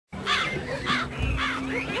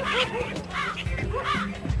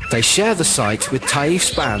They share the site with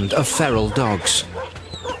Taif's band of feral dogs.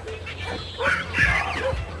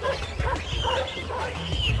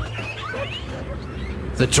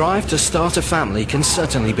 The drive to start a family can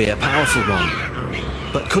certainly be a powerful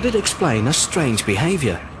one, but could it explain a strange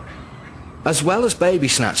behaviour? As well as baby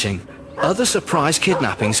snatching, other surprise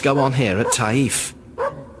kidnappings go on here at Taif.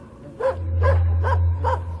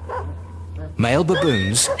 Male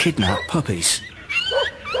baboons kidnap puppies.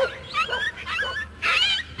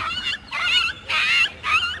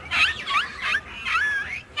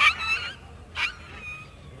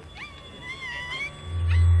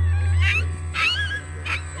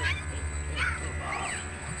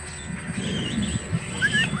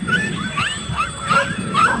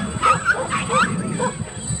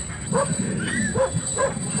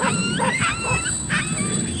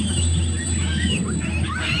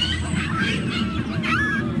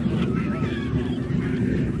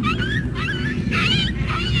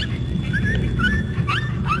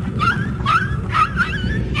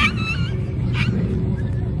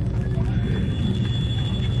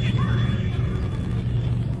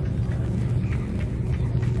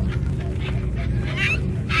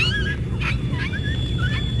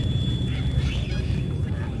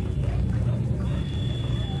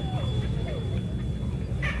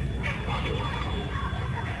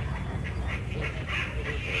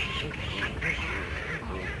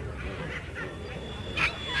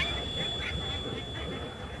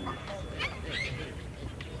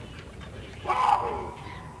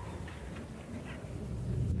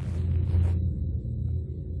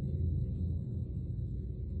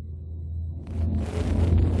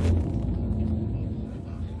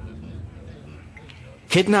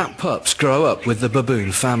 Kidnapped pups grow up with the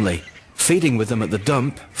baboon family, feeding with them at the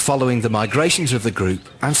dump, following the migrations of the group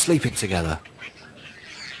and sleeping together.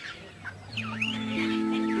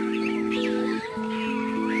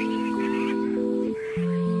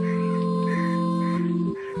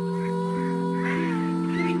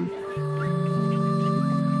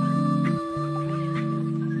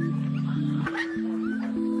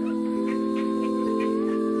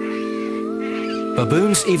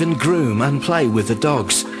 Baboons even groom and play with the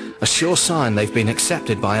dogs, a sure sign they've been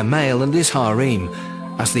accepted by a male and his harem,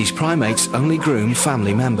 as these primates only groom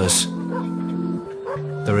family members.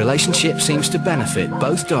 The relationship seems to benefit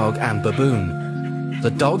both dog and baboon.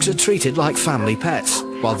 The dogs are treated like family pets,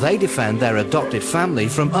 while they defend their adopted family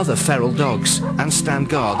from other feral dogs and stand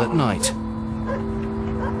guard at night.